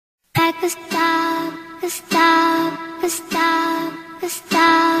like a star, a star, a star, a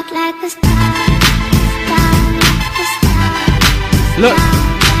star, like a star, a star. Look,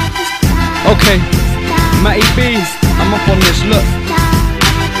 okay, Matty B, I'm up on this, look,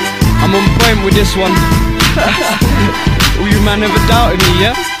 I'm on point with this one. All you man never doubted me,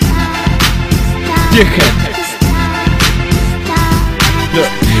 yeah? Dickhead. Look,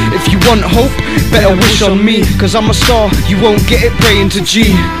 if you want hope, better wish on me, cause I'm a star, you won't get it praying to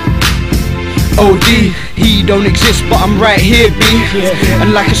G. OD, he don't exist but I'm right here, B.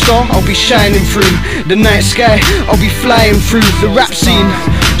 And like a star, I'll be shining through the night sky, I'll be flying through the rap scene.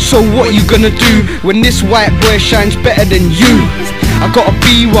 So what you gonna do when this white boy shines better than you? I gotta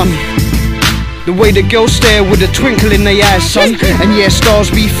be one. The way the girls stare with a twinkle in their eyes, son. And yeah, stars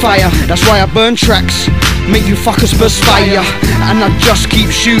be fire, that's why I burn tracks, make you fuckers perspire. And I just keep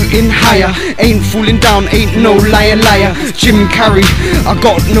shooting higher, ain't falling down, ain't no liar, liar. Jim Carrey, I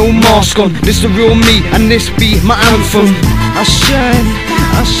got no mask on, this the real me and this be my anthem. I shine,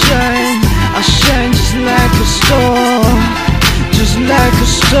 I shine, I shine just like a star, just like a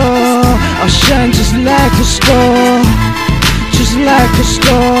star. I shine just like a star, just like a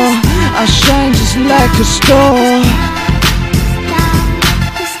star. I shine just like a star.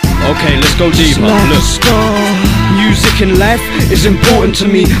 Okay, let's go deeper. Look, music in life is important to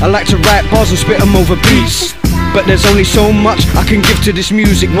me. I like to write bars and spit them over beats, but there's only so much I can give to this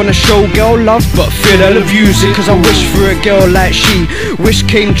music. Wanna show girl love, but fear they'll abuse it. Cause I wish for a girl like she, wish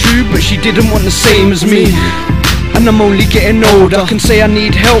came true, but she didn't want the same as me. And I'm only getting older, can say I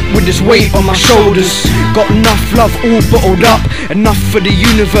need help with this weight on my shoulders. Got enough love all bottled up, enough for the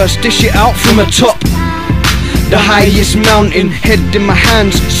universe, dish it out from the top. The highest mountain, head in my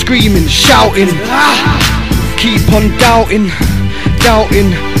hands, screaming, shouting. Keep on doubting,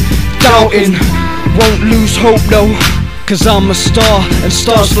 doubting, doubting. Won't lose hope though, cause I'm a star and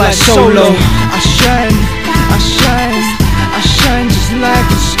stars fly solo. I shine, I shine, I shine just like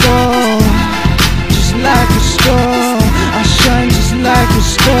a star, just like a star. I shine just like a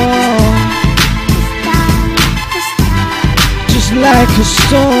star, just like a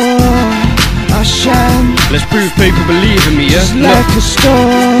star. I shine. Let's prove people believe in me, yeah? Just like a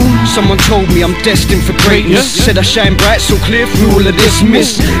star. Someone told me I'm destined for greatness, said I shine bright so clear through all of this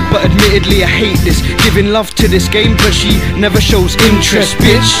mist. But admittedly I hate this, giving love to this game, but she never shows interest,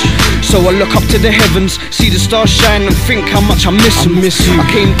 bitch. So I look up to the heavens, see the stars shine and think how much I miss them. I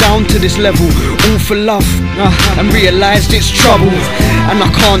came down to this level, all for love, and realised it's trouble. And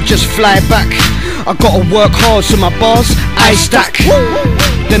I can't just fly back, I gotta work hard so my bars I stack.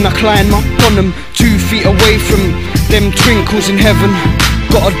 Then I climb up on them, 2 feet away from them twinkles in heaven.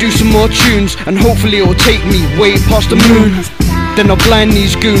 Gotta do some more tunes and hopefully it'll take me way past the moon. Then I'll blind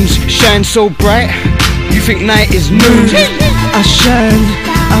these goons, shine so bright you think night is noon. I shine,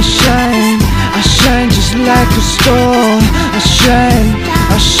 I shine, I shine just like a star. I shine,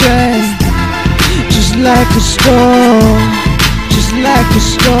 I shine, just like a star, just like a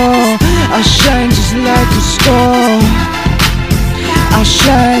star. I shine just like a star. I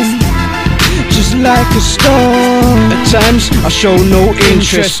shine just like a star. At times I show no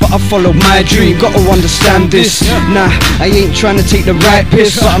interest, but I follow my dream. Gotta understand this. Nah, I ain't trying to take the right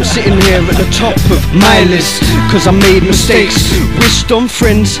piss, but I'm sitting here at the top of my list, cause I made mistakes, wished on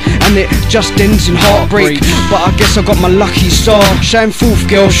friends, and it just ends in heartbreak. But I guess I got my lucky star. Shine forth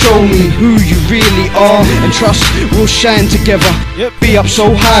girl, show me who you really are, and trust we'll shine together. Be up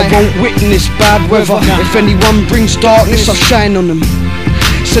so high, won't witness bad weather. If anyone brings darkness, I'll shine on them,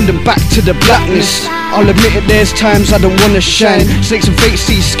 send them back to the blackness. I'll admit it, there's times I don't wanna shine. Snakes and fakes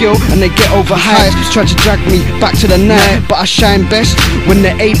see skill and they get overhyped, try to drag me back to the night, but I shine best when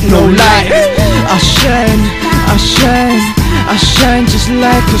there ain't no light. I shine, I shine, I shine just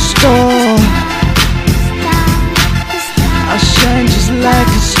like a star.